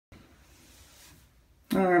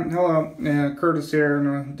Alright, hello, Curtis here. I'm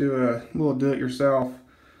going to do a little do-it-yourself.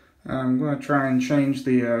 I'm going to try and change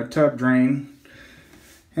the tub drain.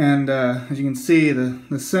 And as you can see,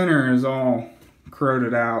 the center is all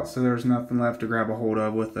corroded out, so there's nothing left to grab a hold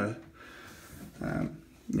of with a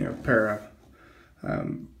pair of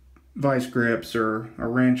vice grips or a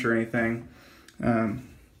wrench or anything.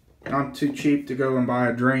 Not too cheap to go and buy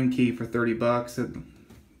a drain key for 30 bucks at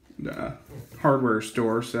the hardware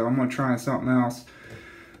store, so I'm going to try something else.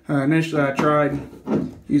 Initially I tried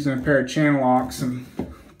using a pair of channel locks and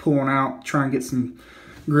pulling out, trying to get some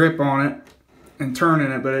grip on it and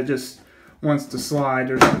turning it, but it just wants to slide.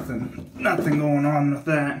 There's nothing going on with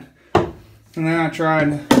that. And then I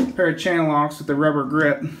tried a pair of channel locks with the rubber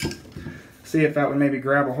grip, see if that would maybe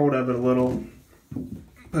grab a hold of it a little.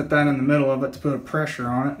 Put that in the middle of it to put a pressure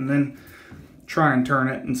on it, and then try and turn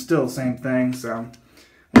it, and still the same thing. So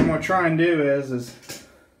what I'm going to try and do is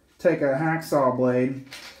take a hacksaw blade.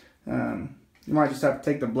 You might just have to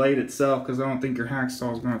take the blade itself, because I don't think your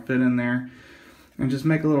hacksaw is going to fit in there, and just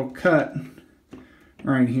make a little cut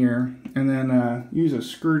right here, and then use a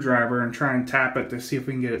screwdriver and try and tap it to see if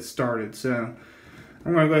we can get it started. So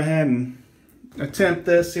I'm going to go ahead and attempt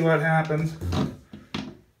this, see what happens.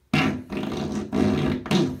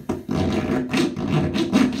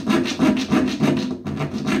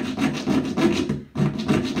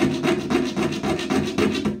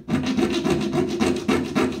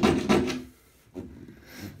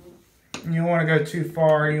 You don't want to go too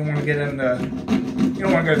far, you don't want to get into, you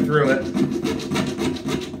don't want to go through it.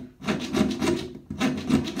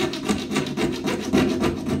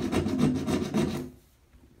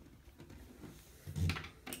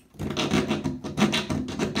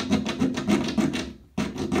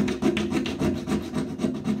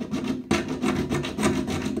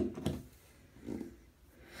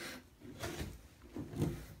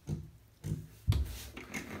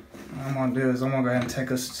 What I'm going to do is I'm going to go ahead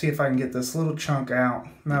and see if I can get this little chunk out.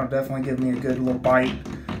 That'll definitely give me a good little bite.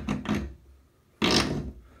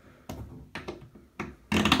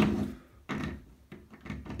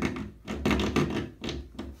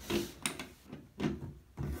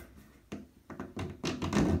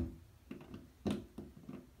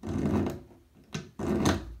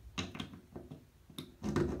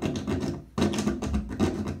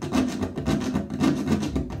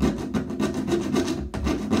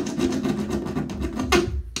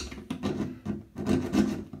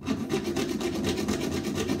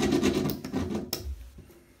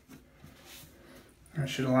 I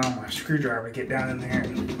should allow my screwdriver to get down in there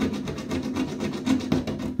and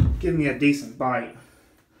give me a decent bite.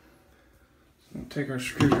 So we'll take our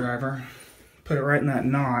screwdriver, put it right in that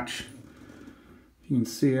notch. You can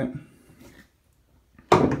see it.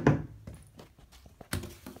 So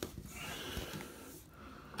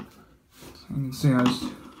you can see there's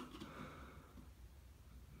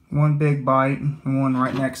one big bite and one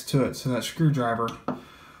right next to it, so that screwdriver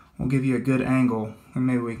will give you a good angle, and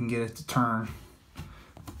maybe we can get it to turn.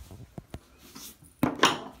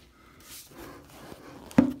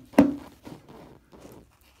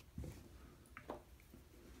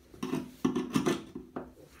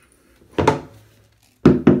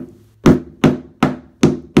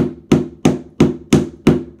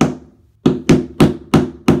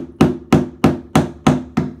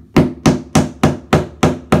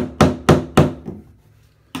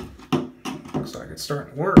 Looks like it's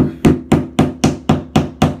starting to work.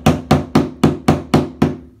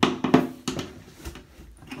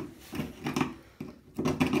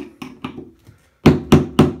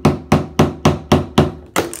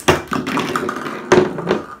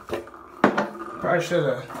 Probably should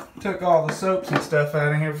have took all the soaps and stuff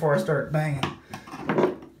out of here before I started banging.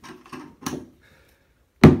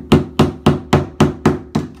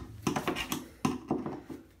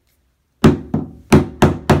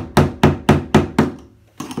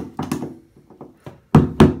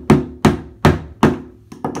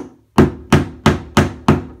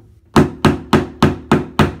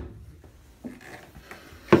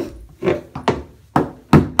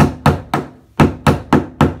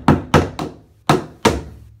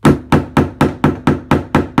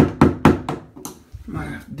 Might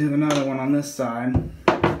have to do another one on this side.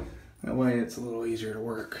 That way it's a little easier to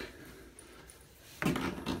work.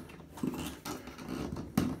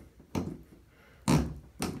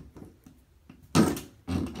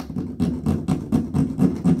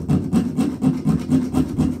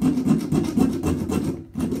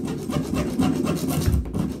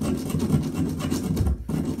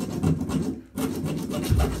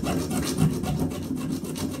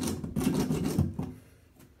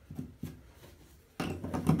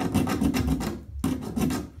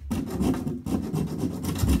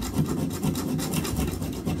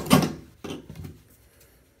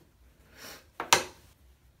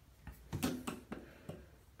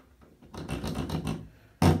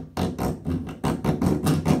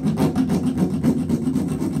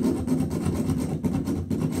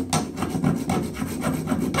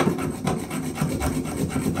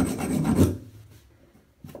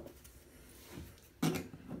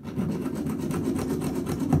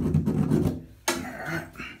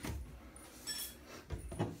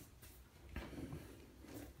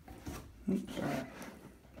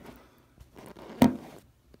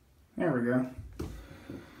 we go.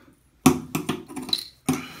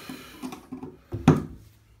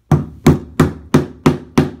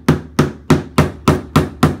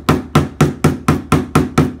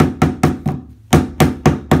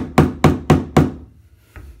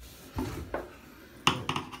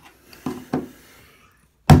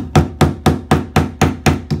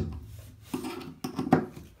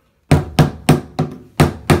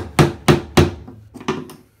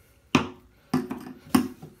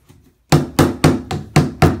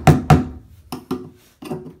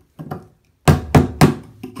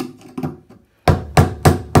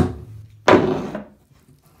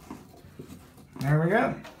 There we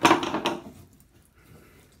go.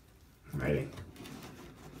 Ready.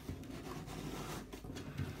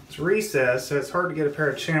 It's recessed, so it's hard to get a pair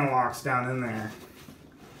of channel locks down in there.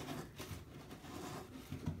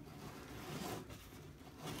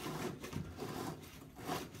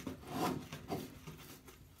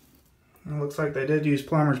 It looks like they did use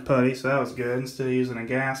plumber's putty, so that was good, instead of using a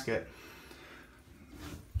gasket.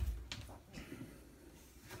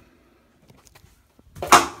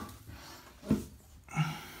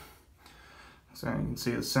 So you can see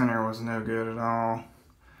the center was no good at all.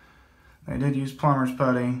 They did use plumber's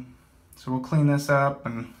putty. So we'll clean this up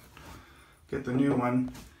and get the new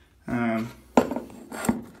one. The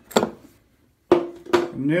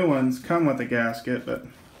new ones come with a gasket, but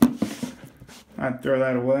I'd throw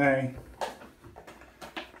that away.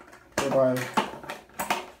 I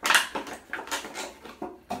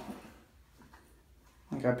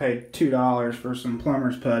think I paid $2 for some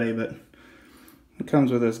plumber's putty, but it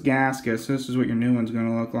comes with this gasket, so this is what your new one's going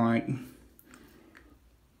to look like. And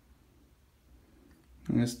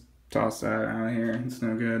just toss that out of here. It's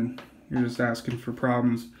no good. You're just asking for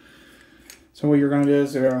problems. So what you're going to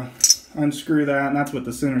do is unscrew that, and that's what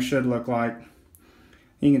the center should look like.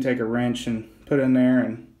 You can take a wrench and put it in there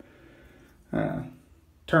and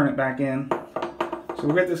turn it back in. So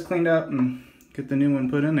we'll get this cleaned up and get the new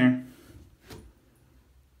one put in there.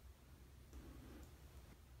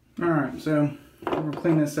 Alright, so we'll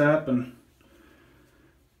clean this up and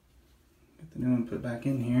get the new one put back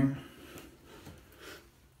in here.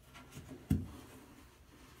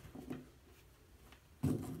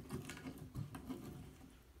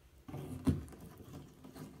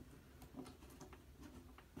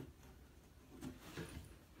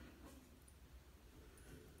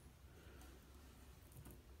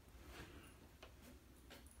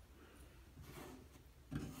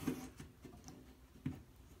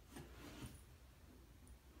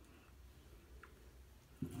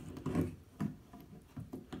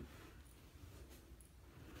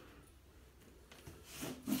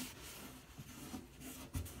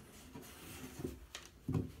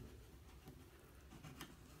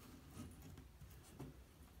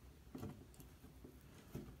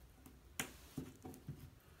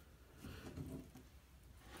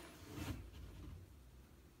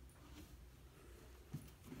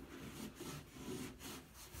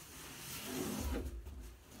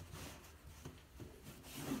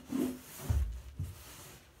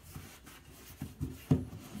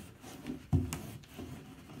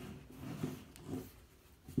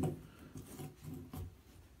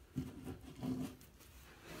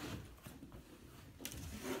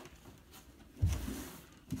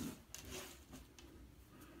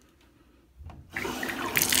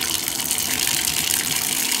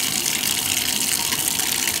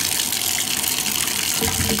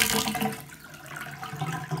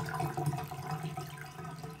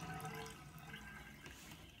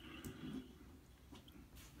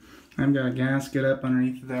 I've got a gasket up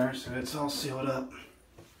underneath there, so it's all sealed up.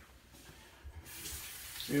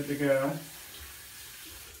 It's good to go.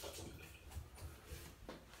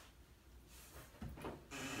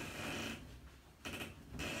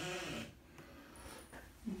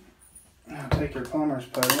 Now take your plumber's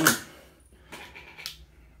putty.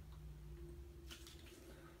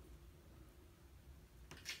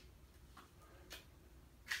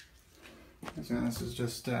 So this is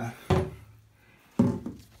just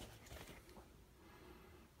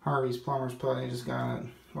Harvey's plumber's putty. Just got it at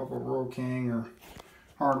local Rural King or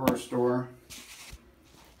hardware store.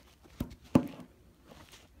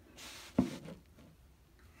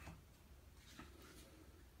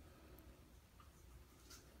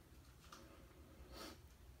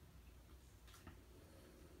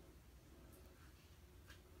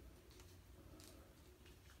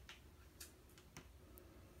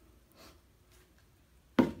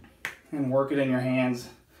 And work it in your hands,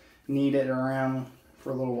 knead it around for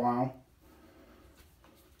a little while.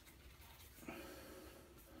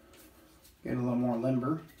 Get a little more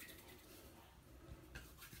limber.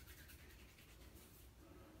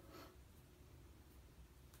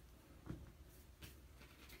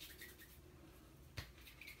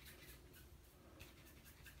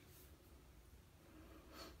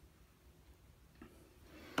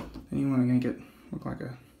 And you want to make it look like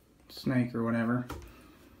a snake or whatever.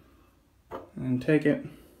 And take it,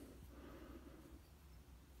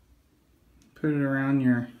 put it around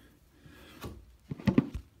your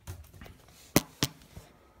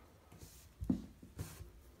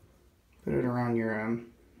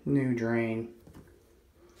new drain.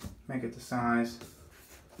 Make it the size.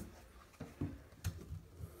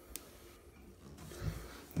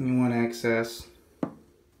 And you want excess.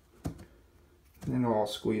 And it'll all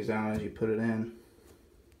squeeze out as you put it in.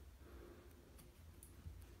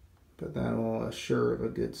 But that will assure of a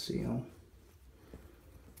good seal.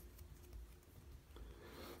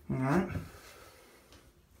 Alright.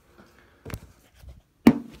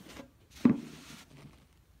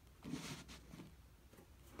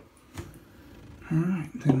 Alright,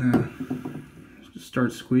 then just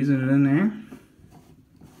start squeezing it in there.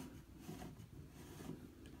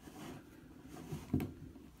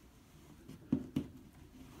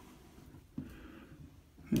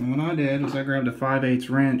 And what I did is I grabbed a 5/8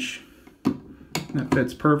 wrench that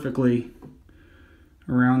fits perfectly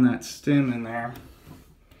around that stem in there.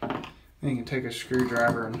 Then you can take a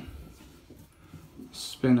screwdriver and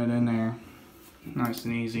spin it in there, nice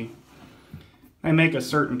and easy. I make a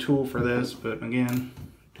certain tool for this, but again,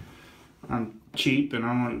 I'm cheap and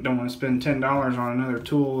I don't want to spend $10 on another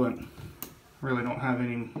tool that really don't have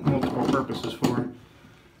any multiple purposes for.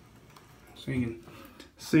 So you can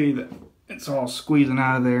see that it's all squeezing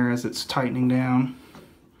out of there as it's tightening down.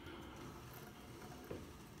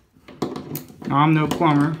 Now, I'm no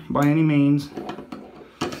plumber by any means.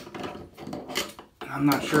 I'm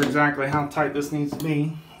not sure exactly how tight this needs to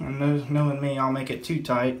be, and knowing me, I'll make it too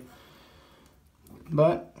tight.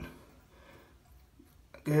 But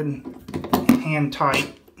a good hand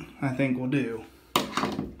tight, I think, will do.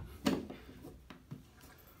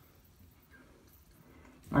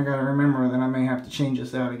 I gotta remember that I may have to change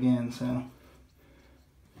this out again, so.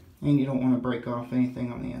 And you don't want to break off anything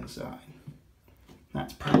on the inside.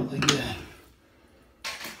 That's probably good.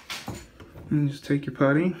 And just take your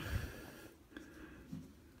putty,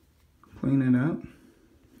 clean it up.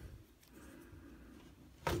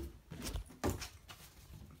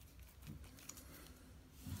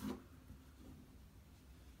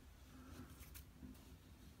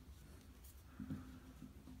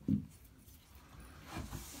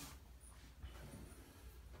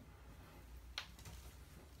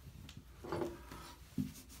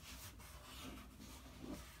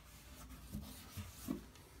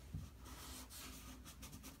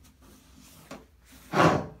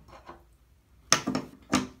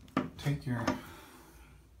 Take your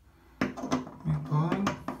big plug,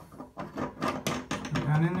 put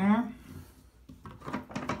that in there,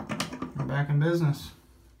 we're back in business.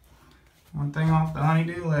 One thing off the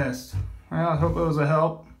honey-do list. Well, I hope it was a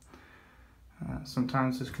help.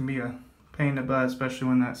 Sometimes this can be a pain in the butt, especially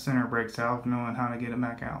when that center breaks out, knowing how to get it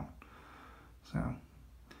back out. So,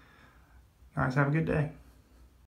 guys, have a good day.